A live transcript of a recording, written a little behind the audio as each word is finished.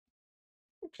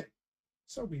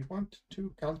So we want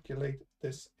to calculate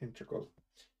this integral.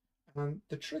 And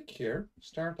the trick here,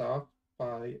 start off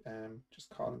by just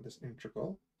calling this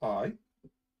integral I,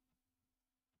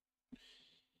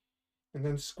 and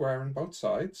then squaring both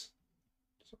sides.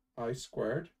 So I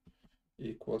squared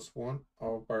equals 1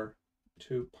 over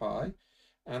 2 pi.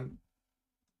 And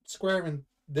squaring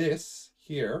this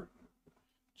here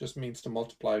just means to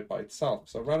multiply it by itself.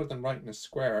 So rather than writing a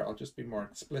square, I'll just be more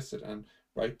explicit and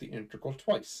write the integral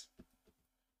twice.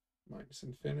 Minus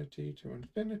infinity to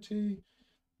infinity,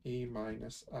 e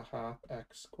minus a half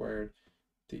x squared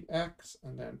dx,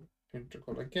 and then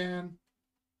integral again,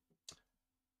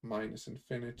 minus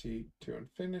infinity to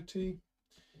infinity,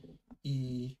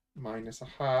 e minus a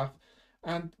half.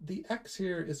 And the x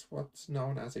here is what's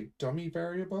known as a dummy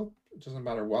variable. It doesn't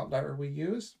matter what letter we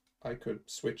use. I could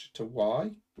switch it to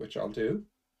y, which I'll do,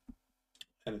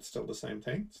 and it's still the same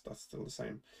thing. So that's still the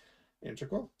same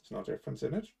integral. There's no difference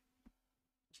in it.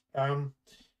 And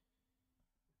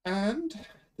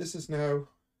this is now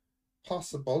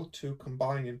possible to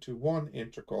combine into one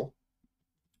integral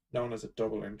known as a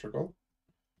double integral.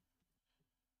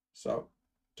 So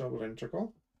double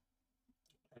integral,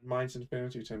 and minus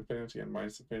infinity to infinity and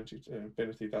minus infinity to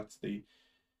infinity, that's the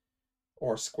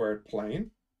r squared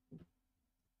plane.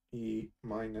 E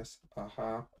minus a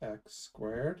half x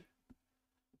squared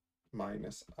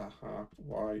minus a half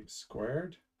y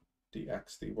squared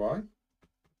dx dy.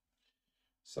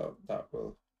 So that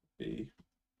will be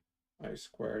I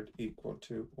squared equal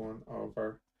to 1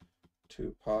 over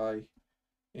 2 pi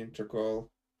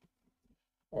integral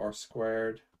r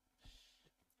squared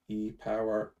e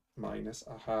power minus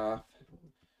a half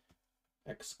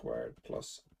x squared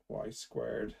plus y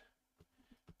squared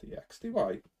dx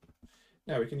dy.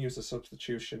 Now we can use a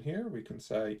substitution here. We can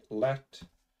say let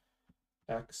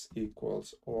x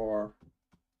equals or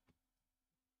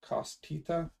cos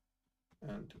theta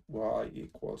and y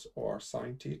equals or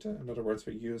sine theta. In other words,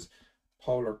 we use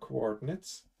polar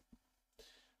coordinates.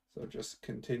 So just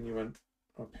continuing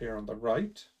up here on the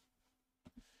right,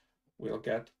 we'll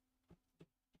get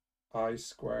I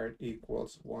squared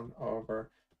equals 1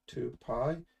 over 2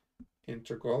 pi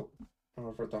integral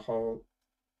over the whole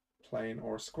plane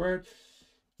or squared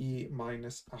e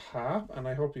minus a half, and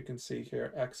I hope you can see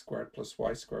here x squared plus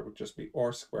y squared would just be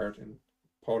r squared in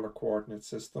polar coordinate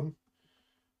system,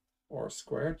 r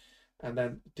squared, and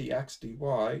then dx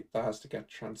dy, that has to get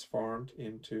transformed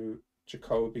into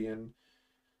Jacobian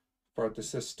for the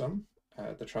system,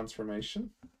 the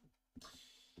transformation.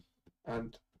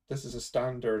 And this is a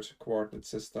standard coordinate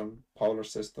system, polar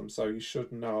system, so you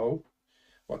should know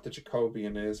what the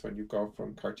Jacobian is when you go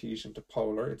from Cartesian to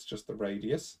polar. It's just the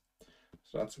radius.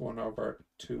 So that's 1 over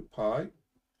 2 pi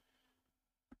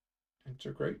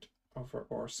integrate over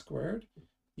r squared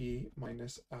e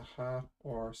minus a half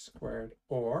r squared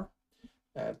or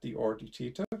the r d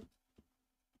theta.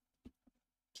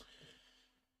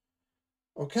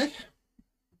 Okay,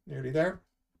 nearly there.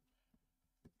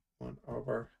 1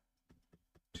 over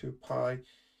 2 pi.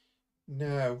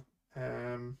 Now,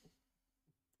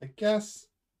 I guess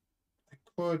I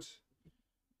could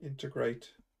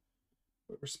integrate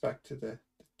with respect to the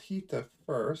theta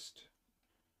first.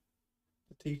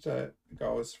 The theta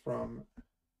goes from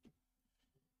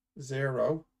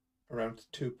 0 around to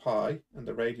 2 pi, and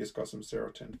the radius goes from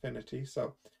 0 to infinity.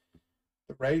 So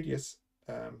the radius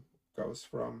goes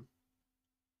from,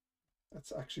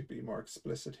 let's actually be more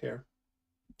explicit here.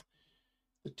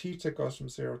 The theta goes from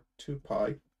 0 to 2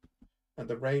 pi, and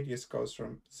the radius goes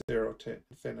from 0 to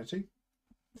infinity.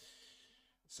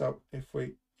 So if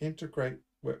we integrate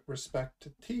with respect to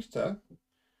theta,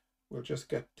 we'll just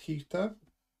get theta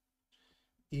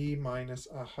e minus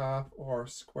a half r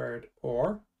squared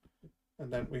r,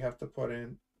 and then we have to put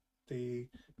in the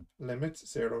limits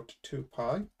 0 to 2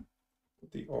 pi,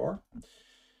 the r.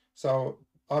 So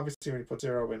obviously when you put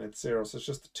 0 in, it's 0, so it's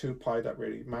just the 2 pi that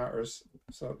really matters.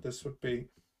 So this would be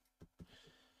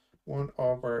 1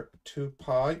 over 2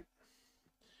 pi,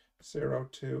 0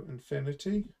 to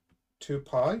infinity, 2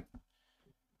 pi,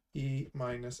 e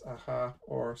minus a half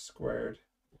r squared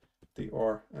the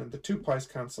r, and the 2 pi's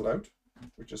cancel out,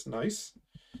 which is nice.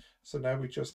 So now we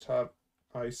just have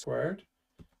I squared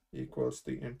equals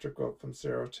the integral from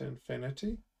 0 to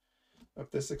infinity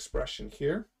of this expression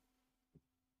here.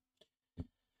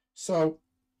 So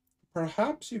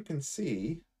perhaps you can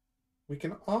see we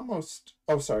can almost,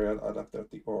 oh sorry, I left out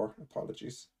the or,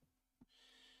 apologies.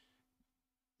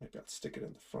 Maybe I'll stick it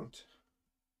in the front.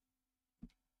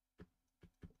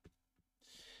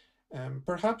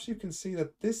 Perhaps you can see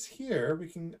that this here, we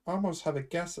can almost have a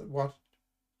guess at what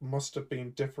must have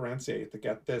been differentiated to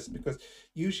get this, because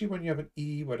usually when you have an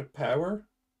e with a power,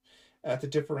 To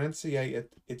differentiate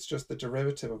it, it's just the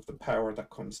derivative of the power that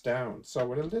comes down. So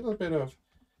with a little bit of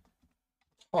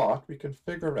thought, we can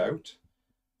figure out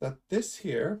that this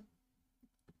here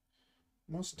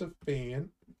must have been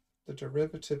the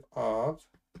derivative of,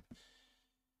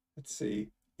 let's see,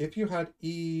 if you had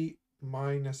e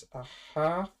minus a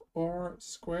half r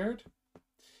squared,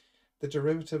 the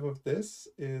derivative of this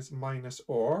is minus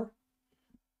r,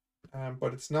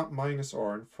 but it's not minus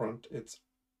r in front, it's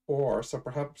or, so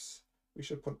perhaps we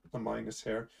should put the minus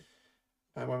here.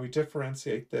 And when we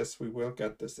differentiate this, we will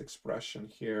get this expression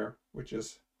here, which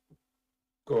is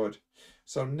good.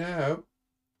 So now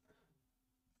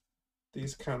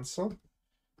these cancel,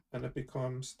 and it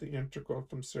becomes the integral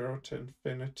from 0 to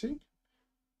infinity.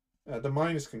 The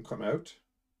minus can come out.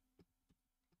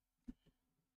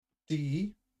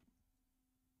 D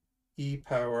e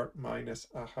power minus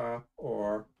a half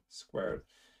r squared.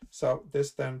 So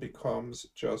this then becomes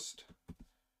just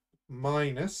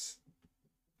minus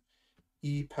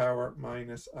e power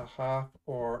minus a half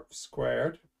r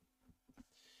squared,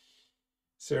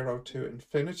 0 to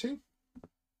infinity.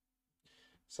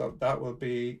 So that will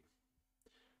be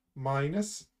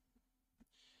minus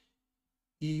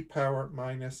e power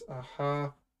minus a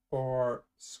half r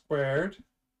squared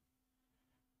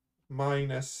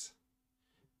minus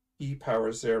e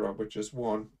power 0, which is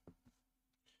 1.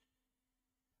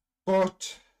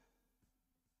 But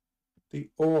the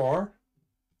or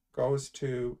goes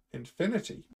to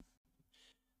infinity.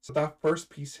 So that first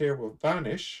piece here will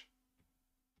vanish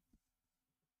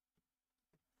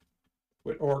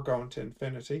with or going to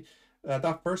infinity.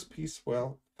 That first piece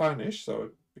will vanish, so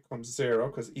it becomes 0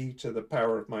 because e to the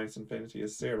power of minus infinity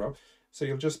is 0. So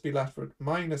you'll just be left with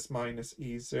minus minus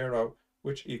e0,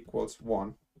 which equals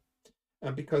 1.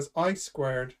 And because I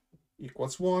squared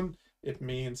equals 1, it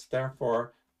means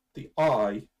therefore the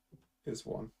I is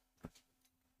 1.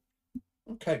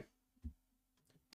 Okay.